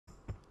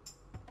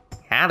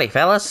Howdy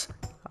fellas,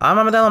 I'm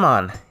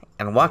Armadillomon,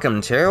 and welcome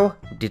to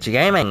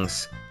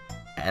Digigamings,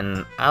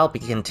 and I'll be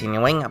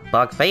continuing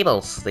Bug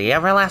Fables, the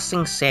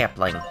Everlasting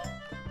Sapling.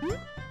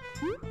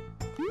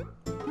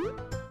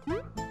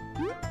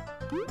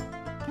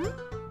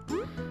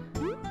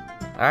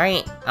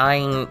 Alright,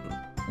 I'm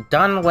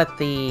done with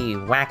the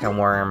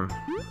Whack-A-Worm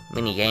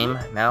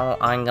minigame. Now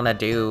I'm gonna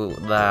do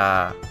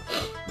the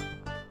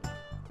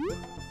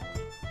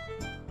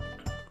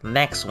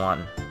next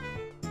one.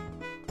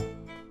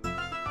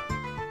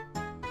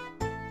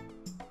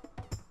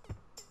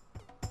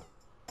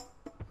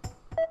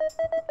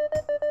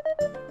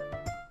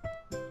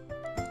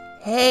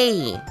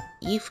 Hey!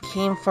 You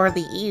came for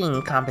the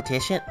eating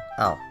competition?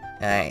 Oh,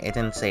 I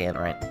didn't say it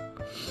right.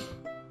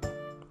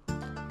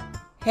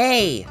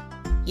 Hey!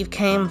 You've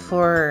come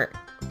for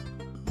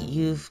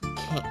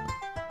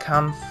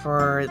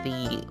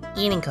the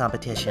eating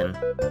competition.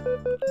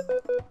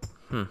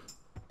 We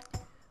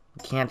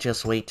can't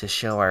just wait to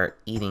show our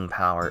eating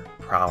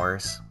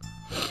prowess.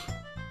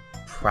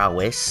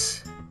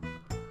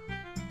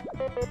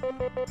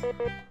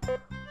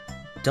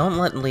 Don't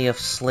let Leo's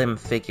slim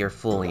figure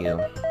fool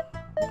you.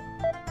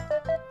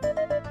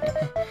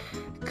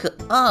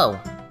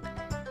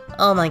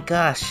 Oh my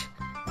gosh,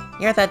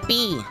 you're that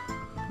bee.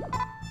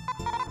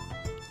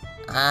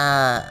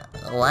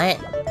 What?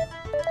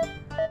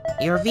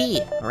 You're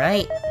V,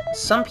 right?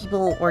 Some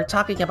people were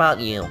talking about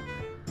you.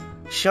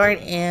 Short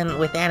and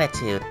with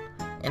attitude.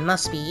 It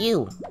must be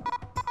you.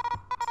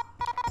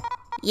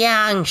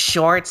 Yeah, I'm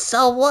short,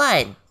 so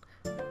what?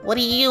 What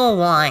do you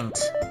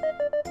want?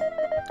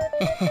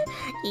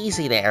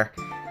 Easy there.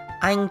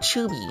 I'm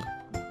Chubby,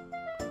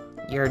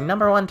 your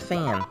 #1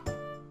 fan.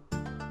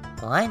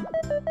 What?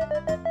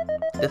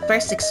 The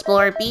first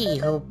explorer bee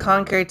who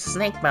conquered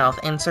Snakemouth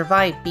and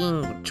survived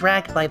being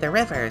dragged by the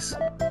rivers.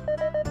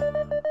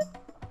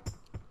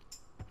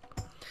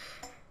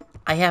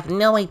 I have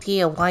no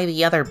idea why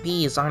the other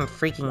bees aren't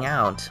freaking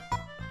out.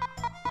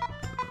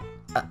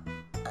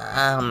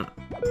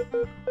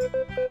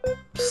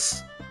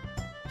 Psst.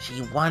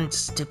 She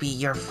wants to be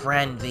your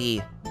friend,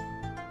 V.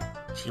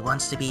 She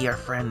wants to be your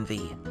friend,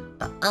 V.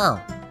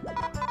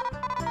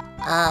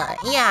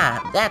 Yeah,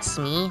 that's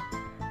me.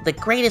 The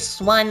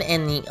greatest one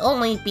and the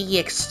only bee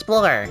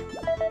explorer.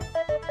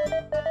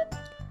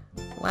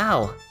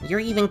 Wow, you're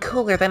even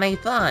cooler than I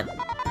thought.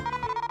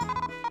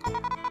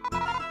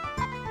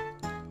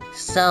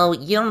 So,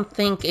 you don't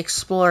think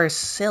explorer's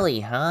silly,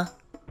 huh?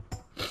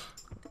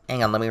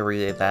 Hang on, let me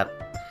read that.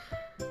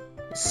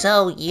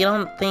 So, you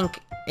don't think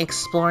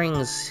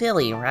exploring's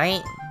silly,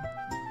 right?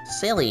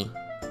 Silly.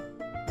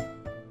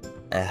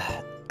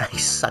 I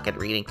suck at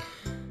reading.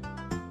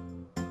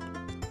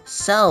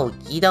 So,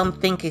 you don't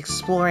think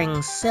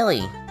exploring's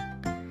silly?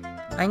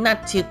 I'm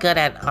not too good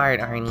at art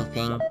or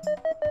anything.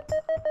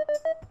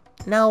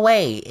 No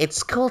way,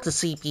 it's cool to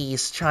see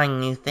bees trying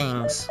new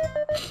things.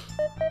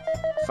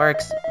 For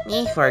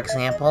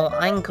example,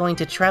 I'm going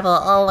to travel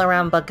all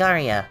around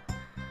Bulgaria.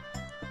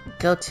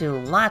 Go to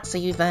lots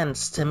of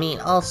events to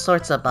meet all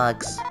sorts of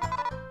bugs.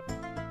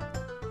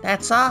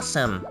 That's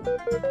awesome!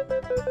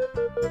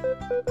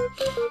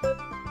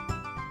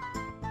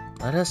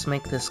 Let us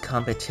make this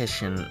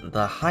competition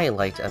the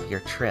highlight of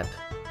your trip.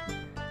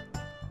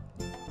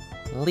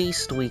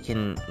 Least we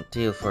can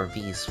do for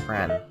V's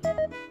friend.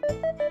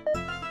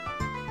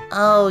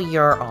 Oh,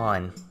 you're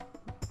on.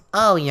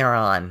 Oh, you're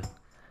on.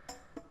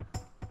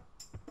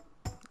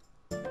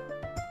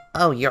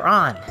 Oh, you're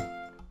on.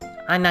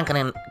 I'm not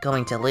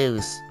going to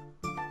lose.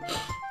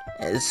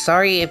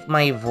 Sorry if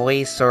my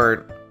voice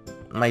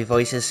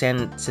is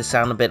to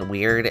sound a bit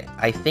weird.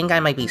 I think I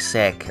might be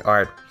sick,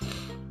 or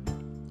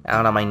I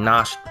don't know,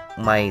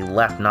 my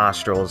left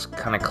nostril's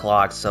kind of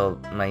clogged, so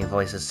my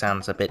voice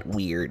sounds a bit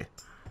weird.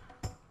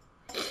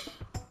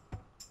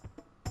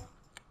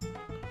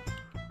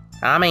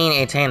 I mean,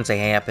 it tends to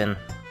happen.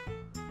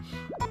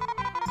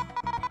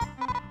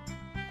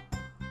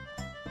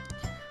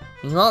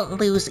 You won't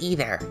lose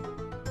either.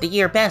 Do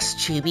your best,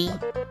 Chubby.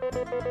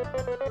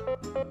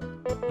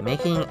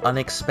 Making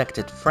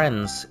unexpected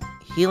friends,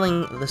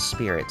 healing the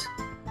spirit.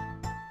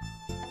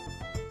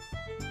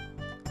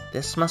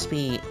 This must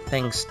be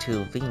thanks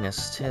to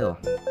Venus, too.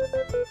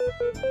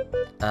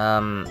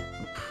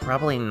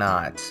 Probably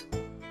not.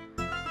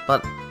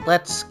 But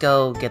let's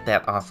go get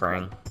that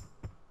offering.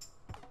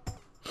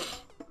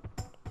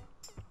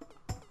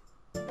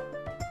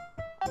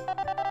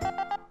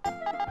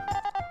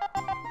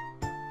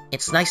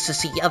 It's nice to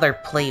see others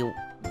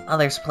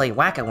play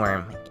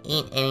Whack-A-Worm.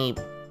 Ain't any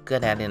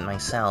good at it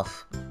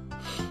myself.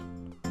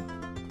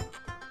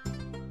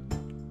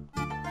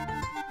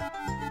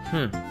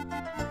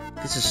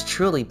 This is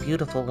truly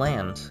beautiful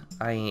land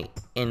I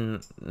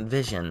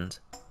envisioned.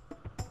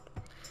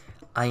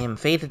 I am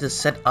fated to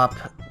set up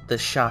the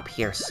shop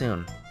here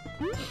soon.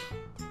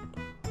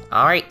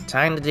 Alright,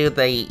 time to do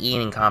the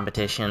eating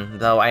competition,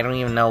 though I don't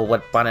even know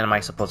what button am I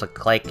supposed to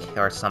click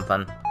or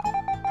something.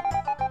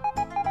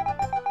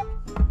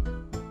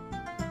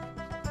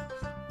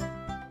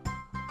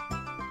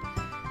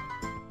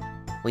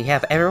 We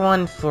have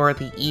everyone for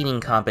the eating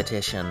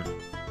competition.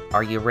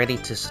 Are you ready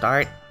to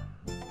start?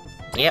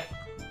 Yep.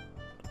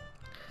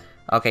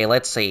 Okay,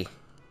 let's see.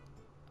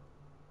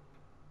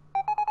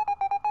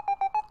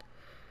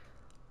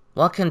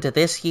 Welcome to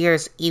this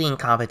year's eating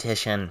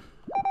competition.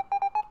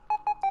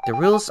 The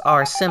rules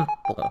are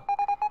simple.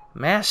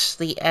 Mash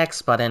the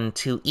X button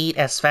to eat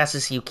as fast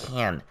as you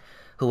can.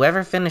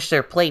 Whoever finished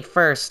their plate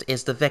first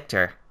is the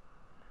victor.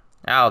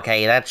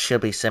 Okay, that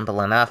should be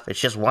simple enough. It's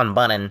just one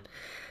button.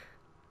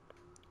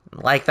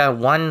 Like that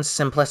one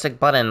simplistic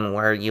button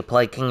where you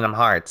play Kingdom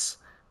Hearts.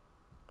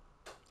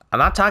 I'm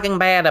not talking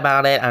bad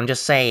about it, I'm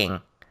just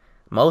saying.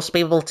 Most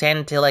people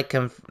tend to, like,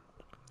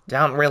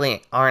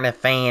 aren't a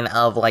fan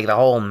of, like, the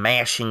whole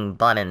mashing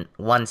button,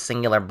 one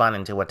singular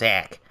button to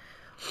attack.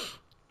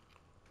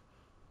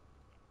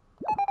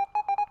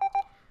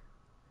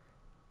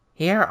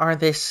 Here are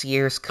this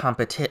year's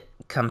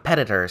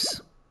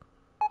competitors.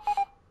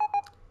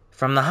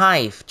 From the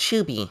Hive,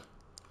 Chubby.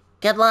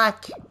 Good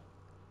luck!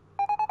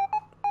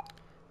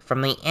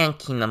 From the Ant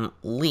Kingdom,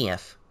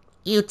 Leaf.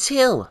 You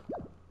too!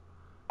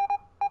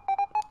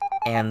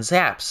 And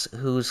Zaps,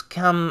 who's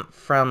come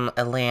from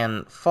a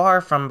land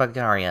far from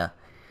Bulgaria.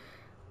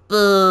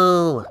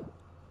 Boo!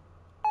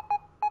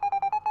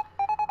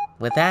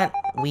 With that,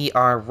 we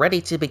are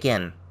ready to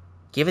begin.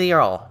 Give it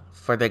your all,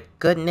 for the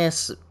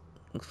goddess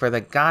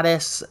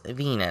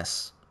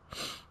Venus.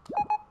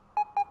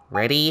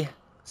 Ready,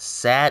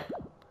 set,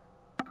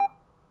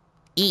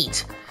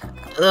 eat!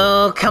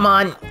 Oh, come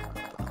on!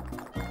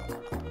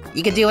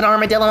 You can do it,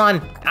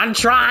 Armadillomon! I'm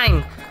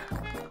trying!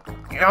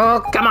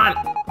 Oh, come on!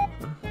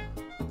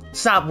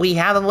 Stop, we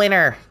have a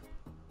winner!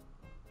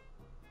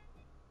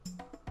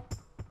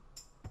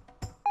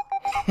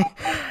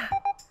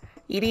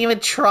 You didn't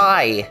even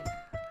try!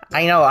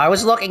 I know, I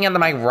was looking at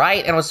my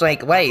right and was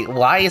like, wait,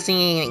 why is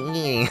he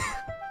eating?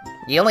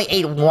 You only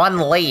ate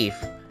one leaf.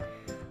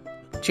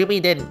 Chubby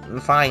did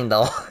fine,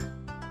 though.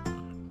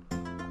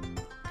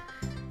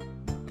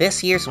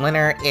 This year's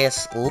winner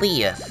is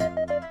Leaf.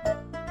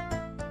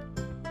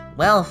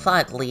 Well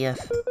fought, Leaf.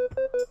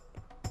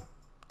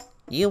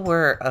 You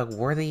were a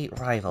worthy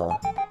rival.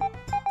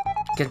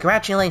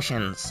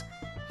 Congratulations!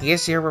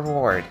 Here's your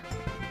reward.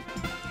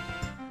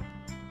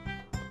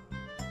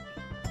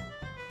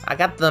 I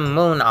got the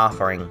moon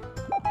offering.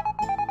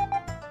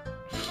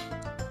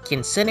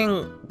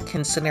 Consider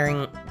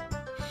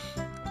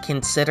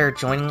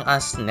joining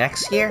us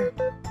next year?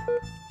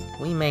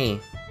 We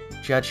may.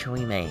 Judge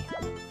we may.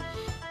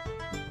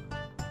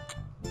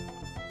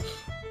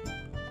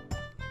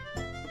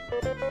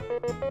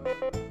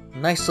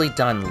 Nicely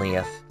done,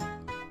 Leaf.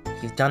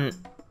 You've done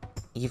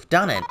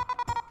it.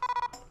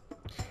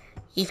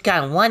 You've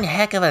got one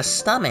heck of a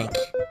stomach.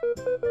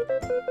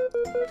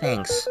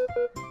 Thanks.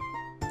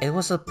 It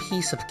was a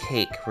piece of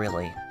cake,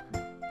 really.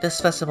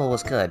 This festival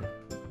was good,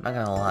 not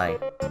gonna lie.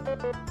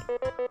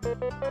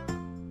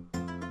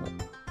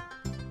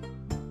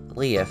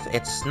 Leaf,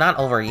 it's not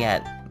over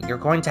yet. You're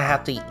going to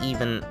have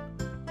even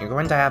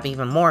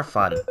more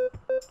fun.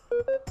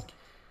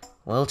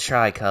 We'll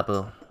try,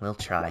 Kabu. We'll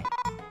try.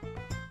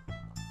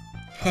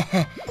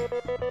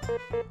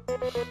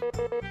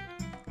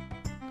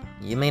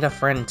 You made a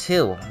friend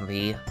too,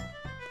 V.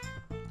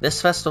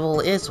 This festival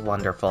is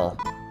wonderful.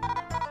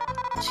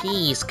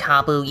 Jeez,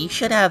 Kabu, you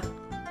should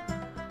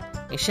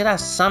have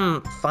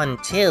some fun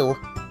too.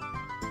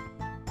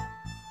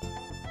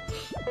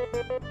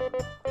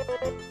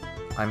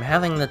 I'm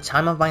having the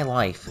time of my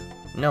life.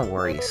 No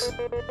worries.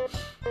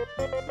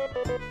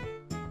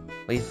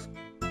 We've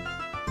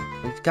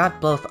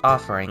got both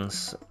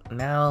offerings.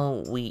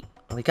 Now we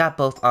got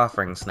both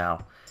offerings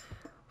now.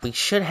 We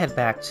should head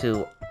back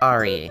to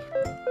Aria.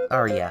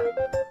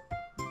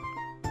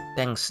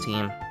 Thanks,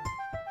 team.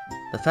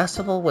 The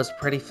festival was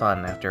pretty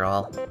fun, after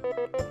all.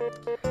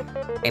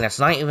 And it's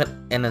not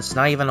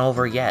even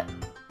over yet.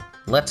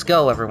 Let's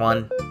go,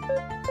 everyone.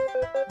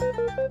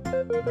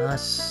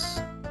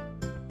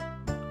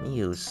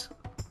 Muse.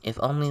 If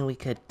only we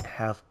could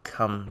have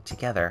come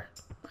together.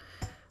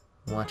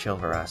 Watch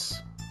over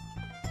us.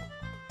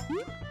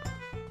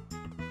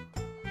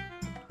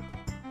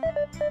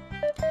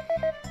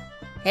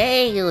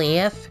 Hey,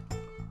 Leaf.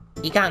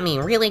 You got me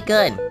really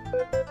good.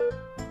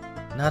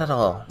 Not at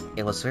all.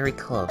 It was very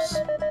close.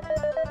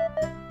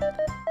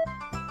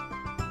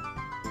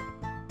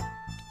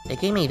 They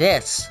gave me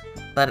this,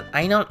 but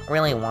I don't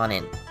really want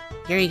it.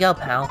 Here you go,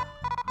 pal.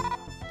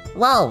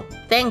 Whoa,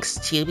 thanks,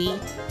 Chubby.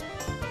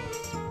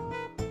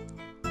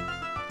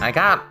 I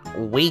got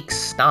weak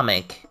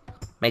stomach.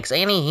 Makes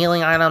any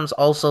healing items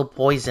also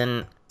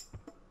poison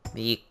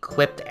the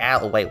equipped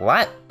wait,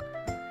 what?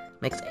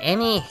 Makes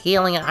any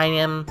healing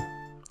item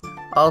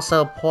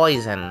also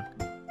poison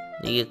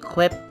the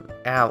equipped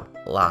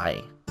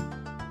ally.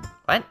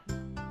 What?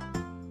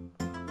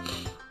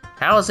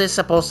 How is this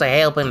supposed to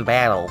help in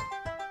battle?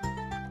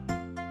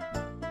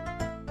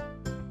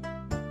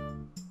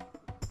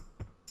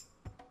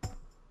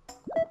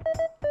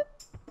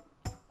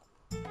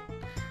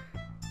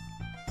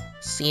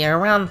 See you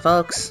around,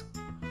 folks.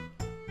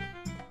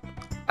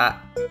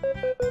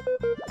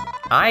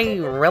 I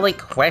really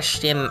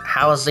question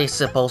how is they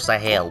supposed to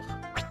help.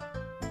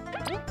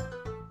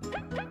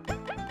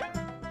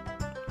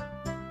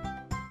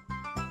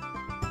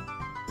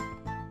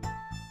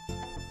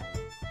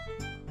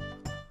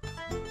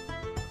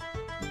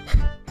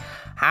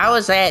 How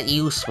is that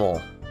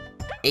useful?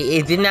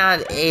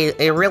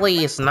 It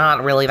really is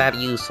not really that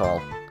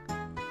useful.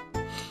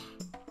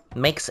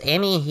 Makes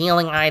any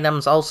healing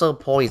items also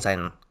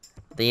poison.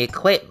 The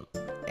equip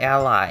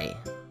ally.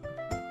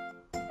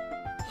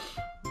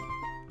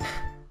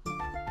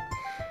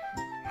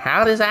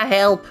 How does that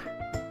help?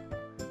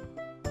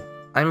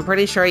 I'm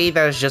pretty sure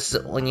either it's just,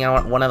 you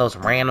know, one of those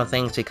random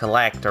things to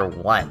collect or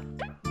what.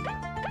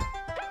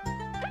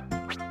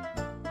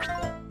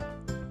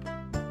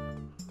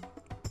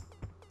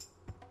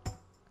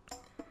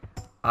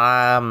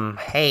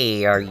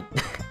 Hey, are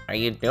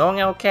you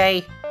doing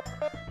okay?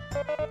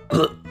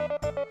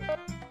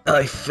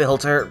 I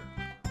failed her.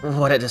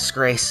 What a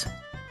disgrace.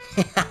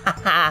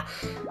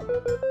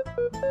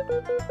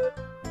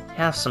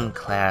 Have some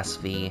class,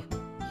 V.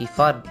 He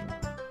fought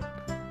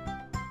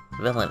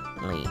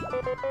violently.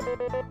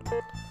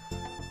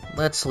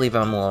 Let's leave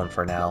him alone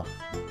for now.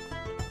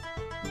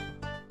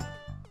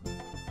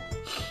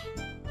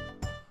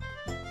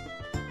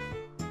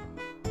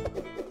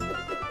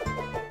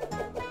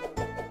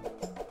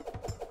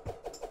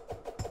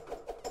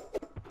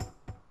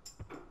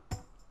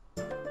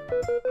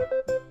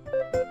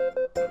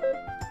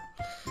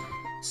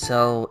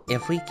 So,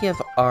 if we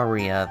give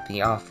Aria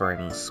the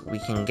offerings, we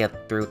can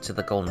get through to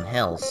the Golden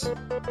Hills.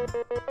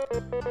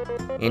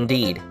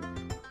 Indeed.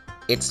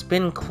 It's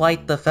been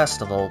quite the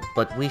festival,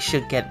 but we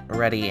should get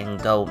ready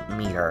and go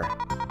meet her.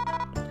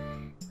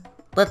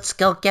 Let's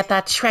go get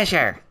that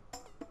treasure!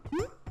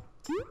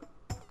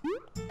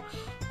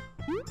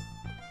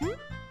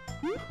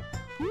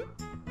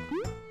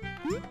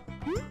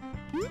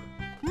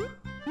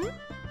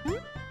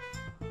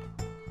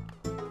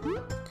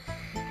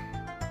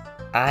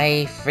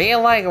 I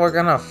feel like we're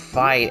gonna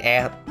fight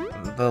at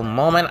the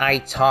moment I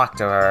talk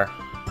to her.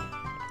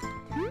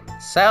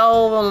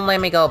 So, let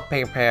me go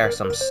prepare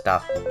some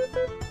stuff.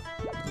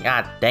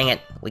 God dang it,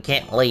 we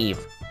can't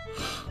leave.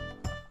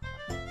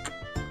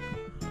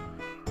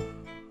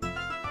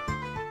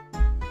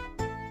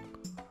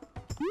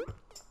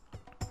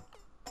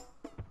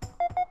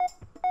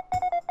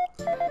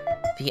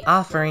 The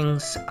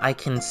offerings, I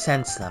can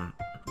sense them.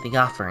 The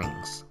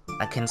offerings,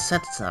 I can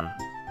sense them.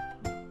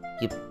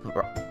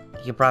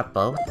 You brought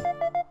both?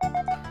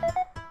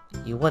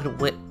 You would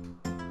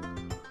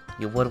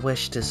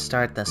wish to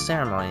start the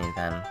ceremony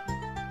then?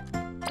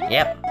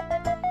 Yep.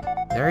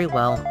 Very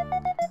well.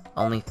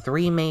 Only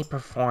 3 may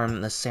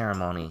perform the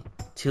ceremony.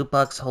 2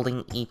 bugs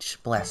holding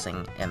each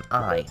blessing, and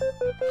I.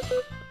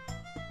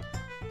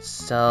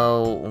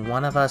 So,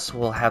 one of us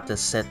will have to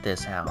sit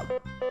this out.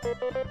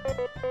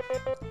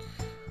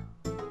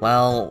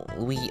 Well,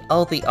 we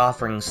owe the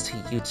offerings to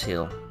you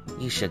two.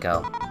 You should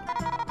go.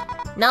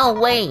 No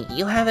way!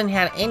 You haven't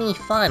had any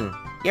fun!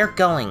 You're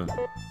going!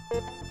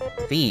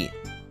 V.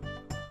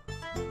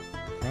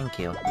 Thank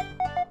you.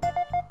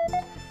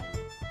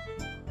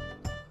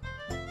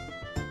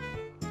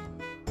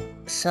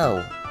 So,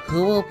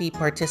 who will be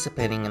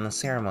participating in the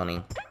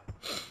ceremony?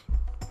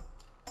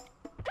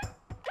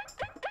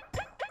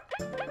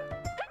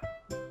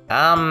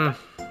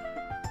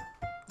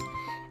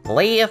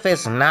 Leaf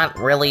is not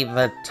really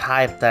the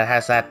type that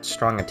has that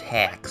strong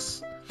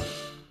attacks.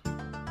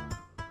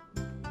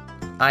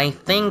 I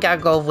think I'll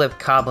go with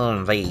Kabu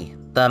and V,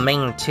 the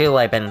main 2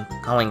 I've been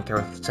going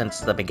through since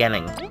the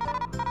beginning.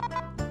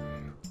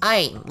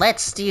 Aye,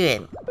 let's do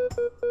it!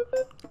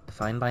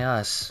 Fine by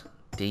us.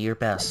 Do your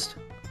best.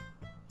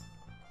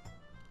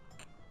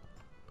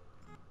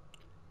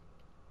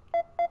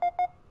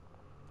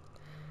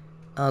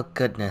 Oh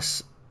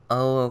goodness.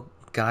 Oh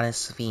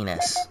Goddess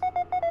Venus.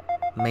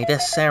 May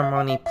this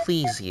ceremony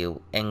please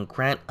you, and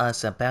grant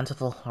us a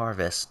bountiful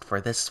harvest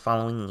for this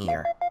following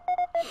year.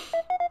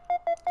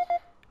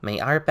 May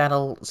our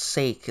battle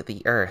shake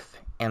the earth,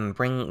 and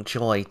bring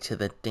joy to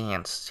the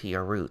dance to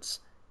your roots.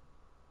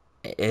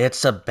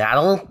 It's a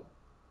battle?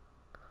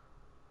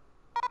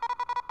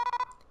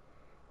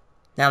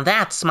 Now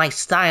that's my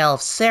style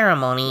of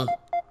ceremony!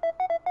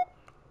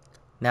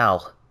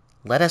 Now,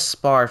 let us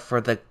spar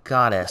for the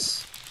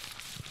goddess.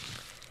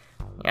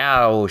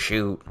 Oh,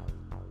 shoot.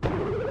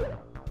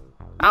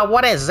 Oh,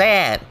 what is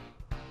that?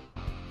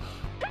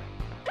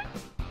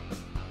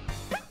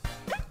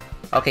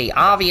 Okay,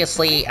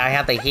 obviously, I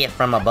have to hit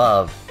from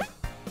above.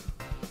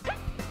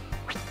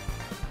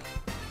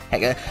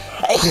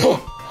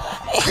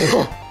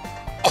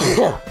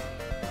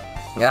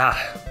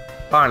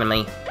 Pardon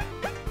me.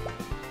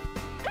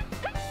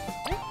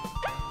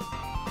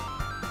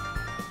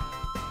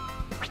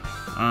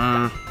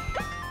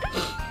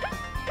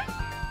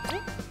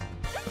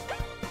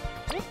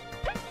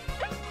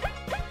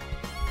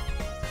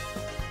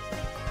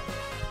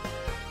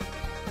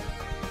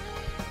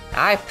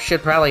 I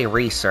should probably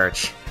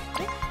research.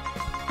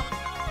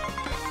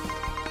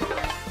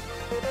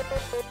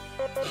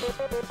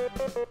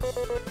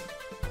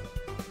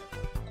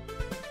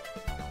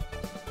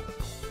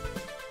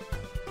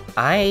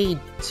 I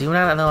do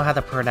not know how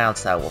to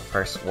pronounce that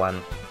first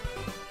one.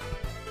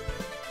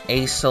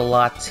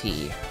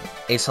 Asolati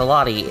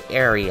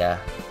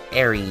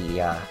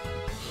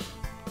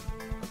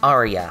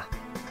Aria.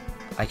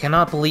 I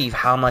cannot believe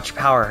how much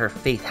power her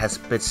faith has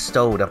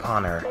bestowed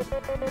upon her.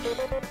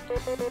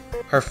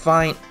 Her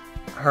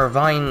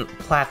vine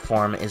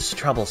platform is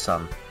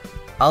troublesome.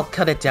 I'll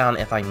cut it down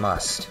if I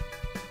must.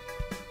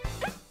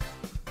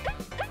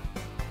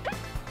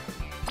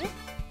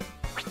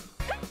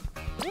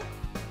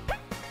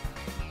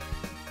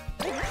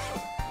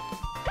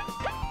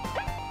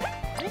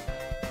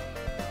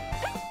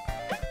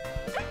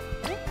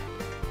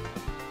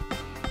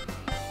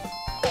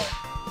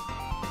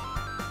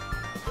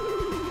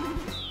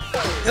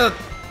 Ugh.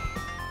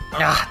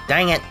 Ah,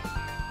 dang it.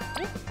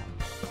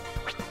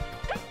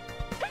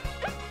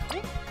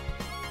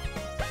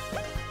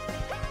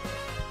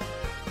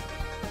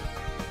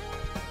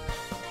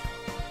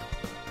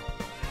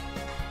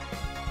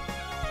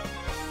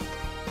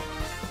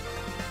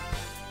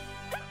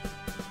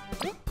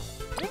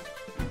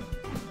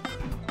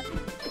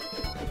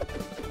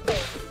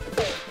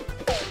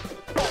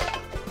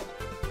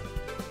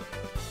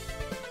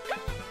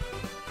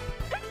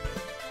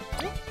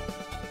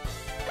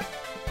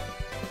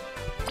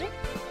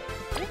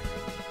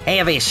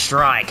 Heavy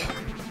strike.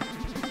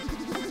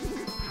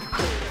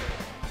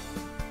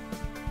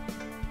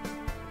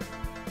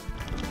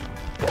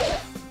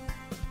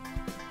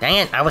 Dang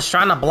it, I was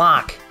trying to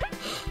block.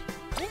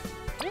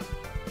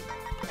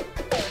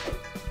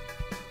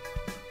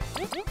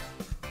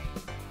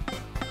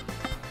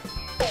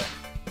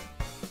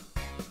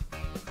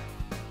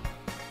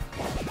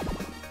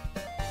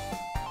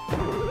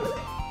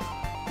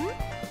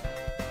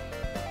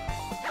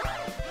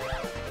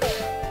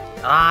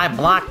 I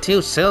blocked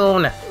too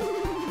soon.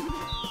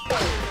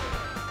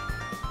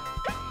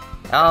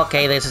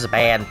 Okay, this is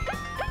bad.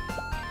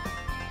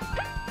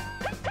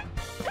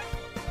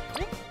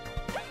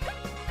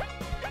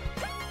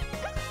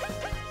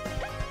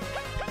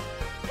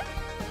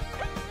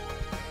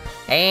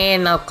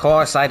 And of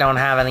course, I don't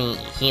have any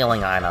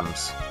healing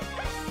items.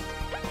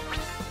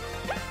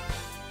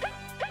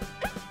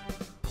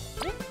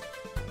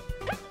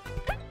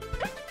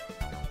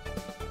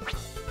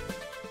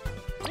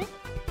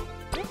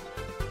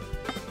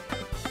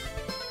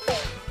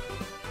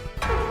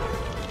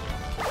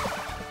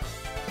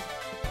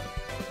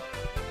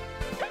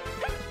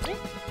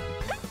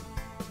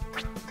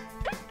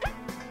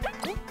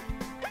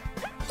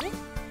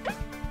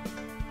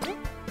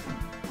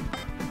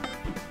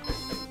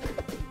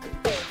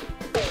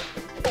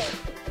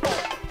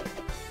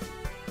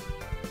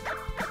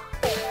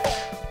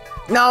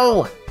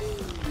 No!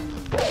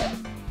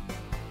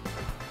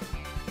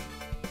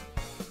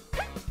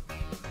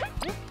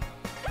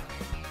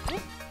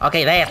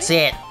 Okay, that's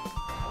it.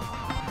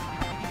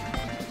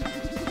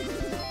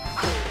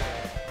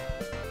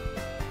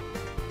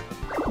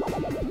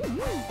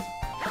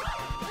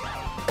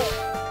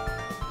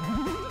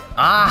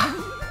 Ah!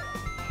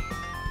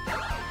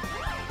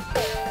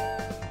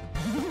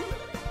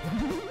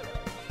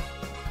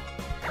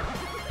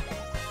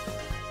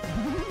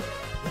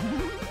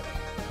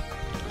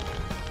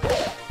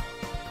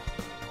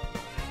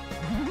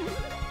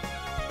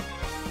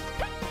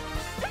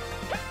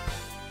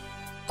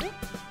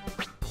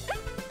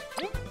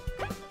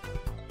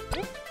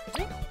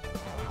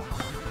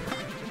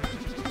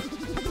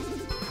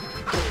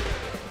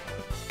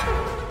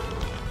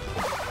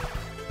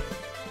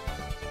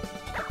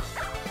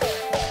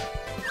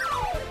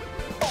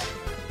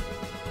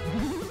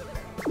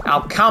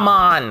 Oh, come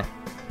on!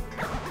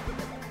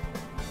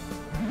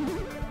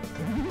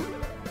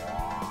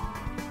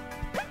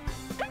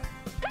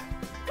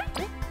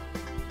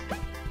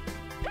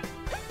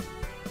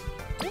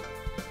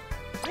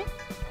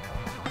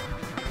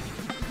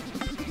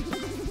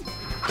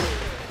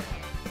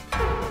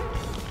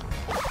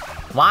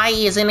 Why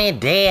isn't it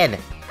dead?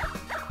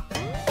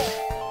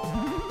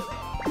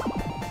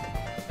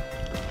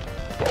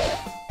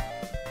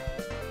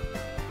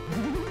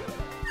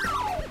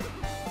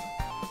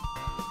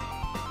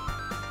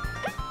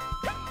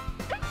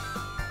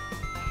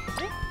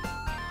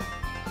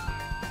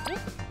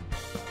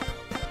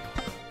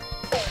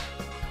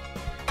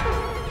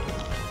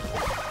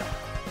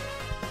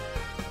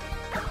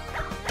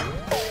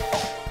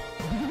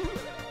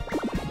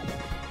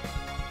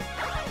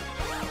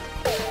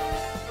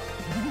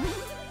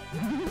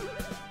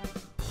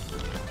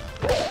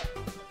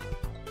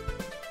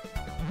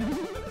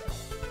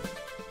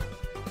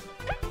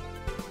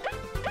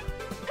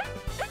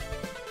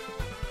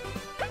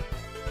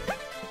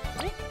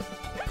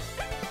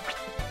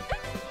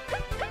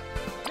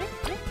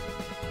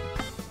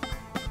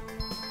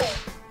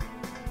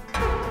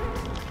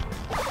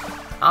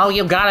 Oh,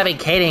 you gotta be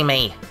kidding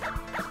me!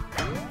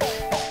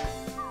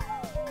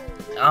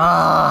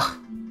 Ugh!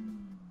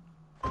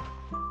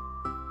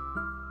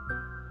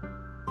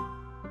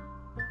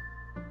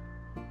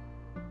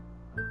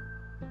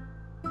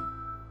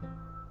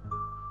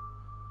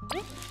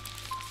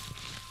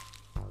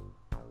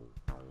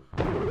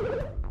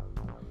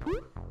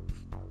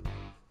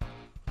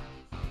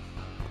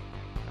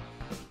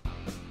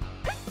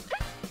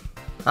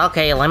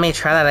 Okay, let me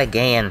try that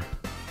again.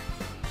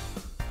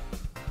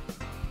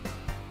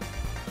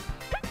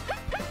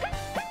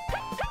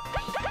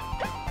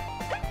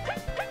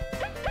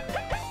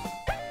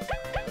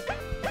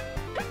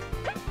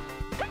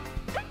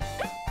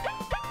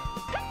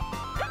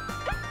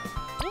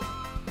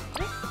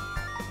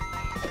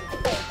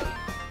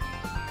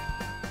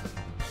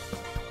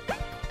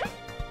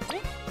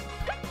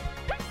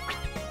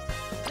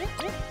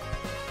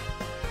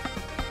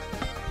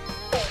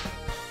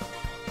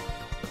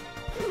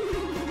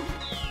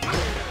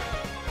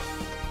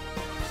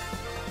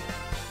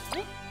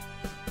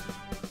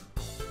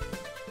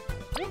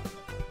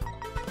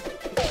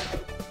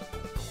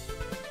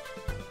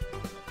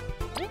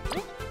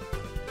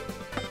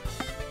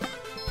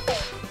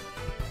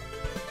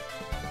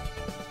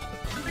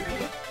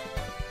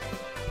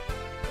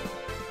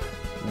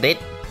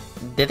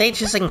 Did they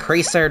just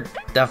increase their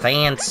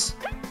defense?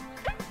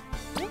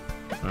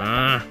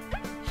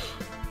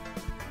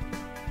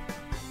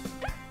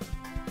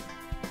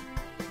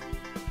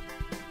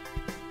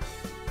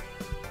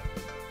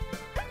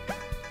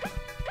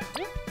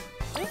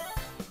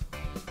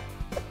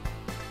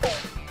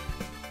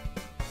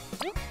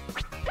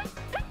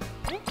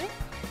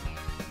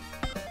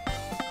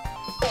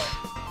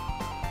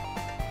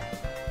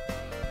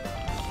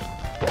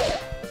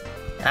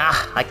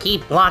 Ah, I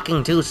keep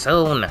blocking too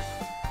soon.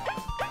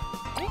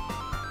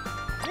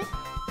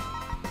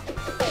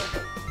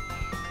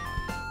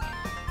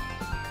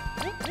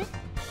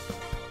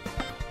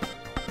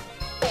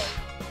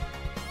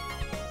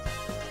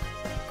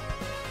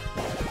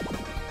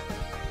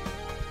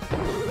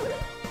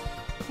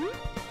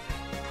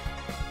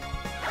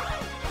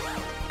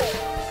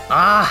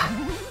 Ah!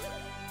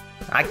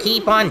 I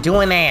keep on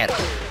doing that!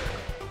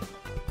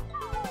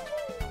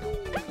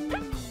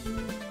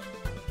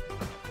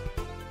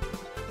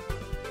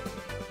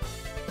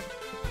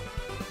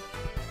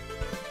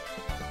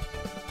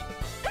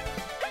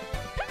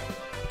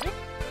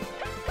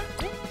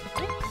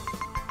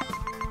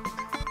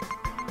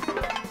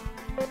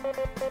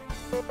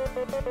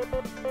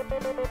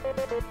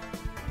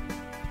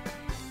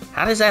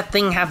 How does that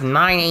thing have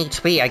 9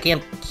 HP? I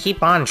can't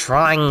keep on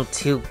trying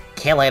to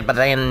kill it, but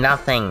then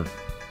nothing.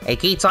 It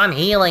keeps on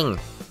healing.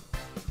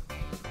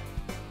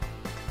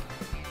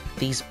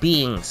 These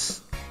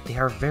beings, they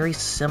are very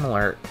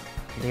similar.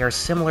 They are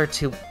similar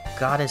to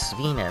Goddess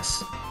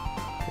Venus.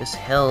 This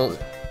hill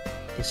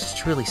is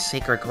truly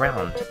sacred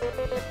ground.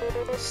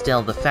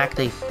 Still, the fact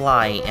they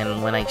fly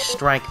and when I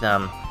strike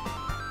them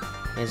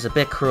is a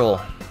bit cruel.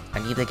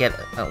 I need to get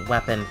a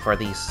weapon for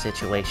these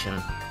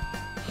situations.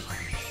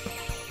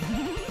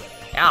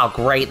 Oh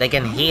great, they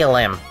can heal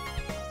him.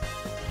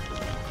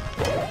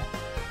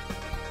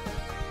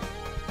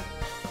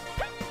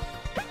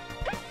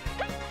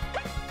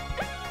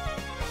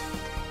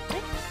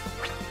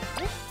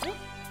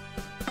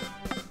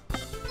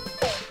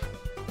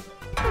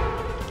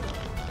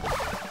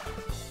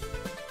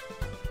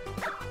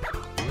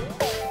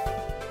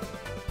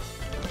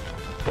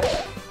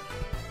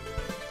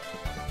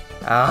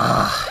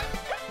 Ah.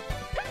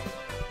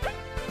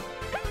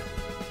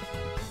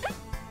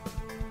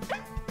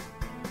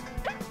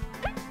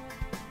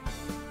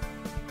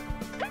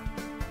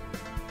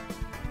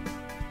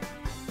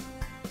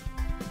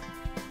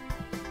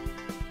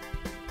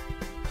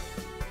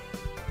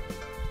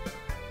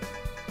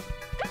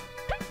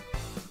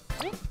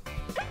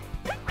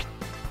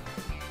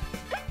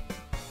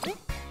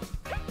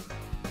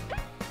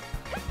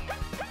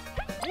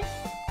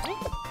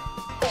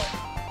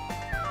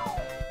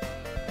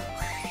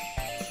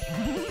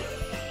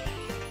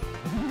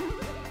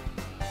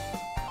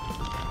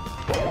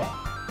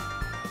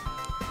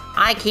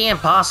 I can't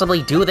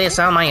possibly do this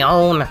on my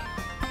own.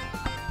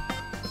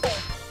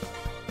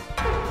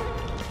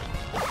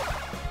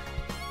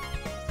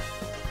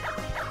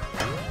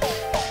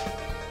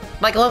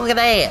 Like, look at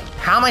that!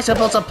 How am I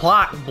supposed to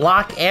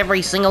block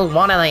every single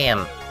one of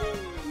them?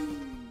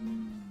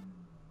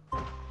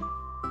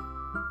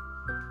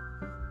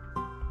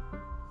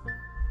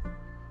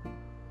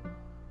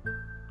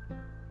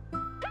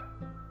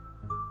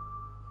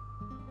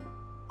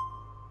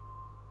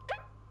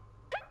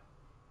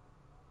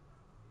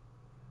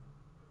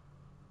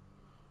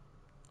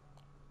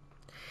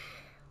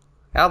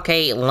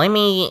 Okay, let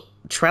me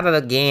try that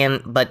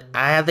again, but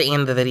I have to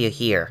end the video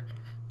here.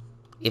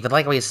 If you'd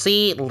like what you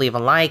see, leave a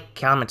like,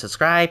 comment,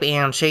 subscribe,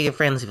 and share your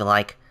friends if you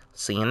like.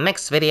 See you in the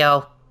next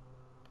video.